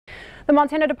The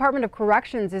Montana Department of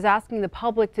Corrections is asking the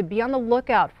public to be on the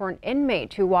lookout for an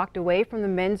inmate who walked away from the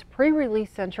men's pre-release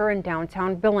center in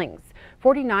downtown Billings.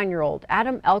 49-year-old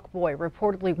Adam Elkboy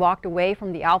reportedly walked away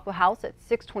from the Alpha House at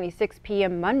 6:26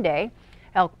 p.m. Monday.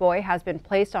 Elkboy has been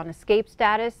placed on escape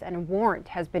status and a warrant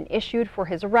has been issued for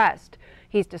his arrest.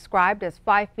 He's described as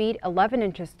 5 feet 11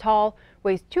 inches tall,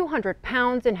 weighs 200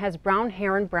 pounds, and has brown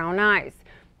hair and brown eyes.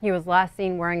 He was last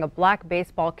seen wearing a black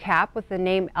baseball cap with the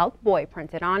name Elkboy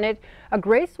printed on it, a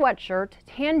gray sweatshirt,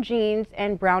 tan jeans,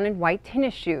 and brown and white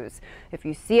tennis shoes. If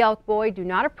you see Elkboy, do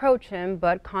not approach him,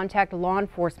 but contact law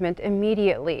enforcement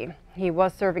immediately. He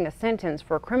was serving a sentence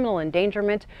for criminal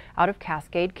endangerment out of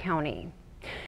Cascade County.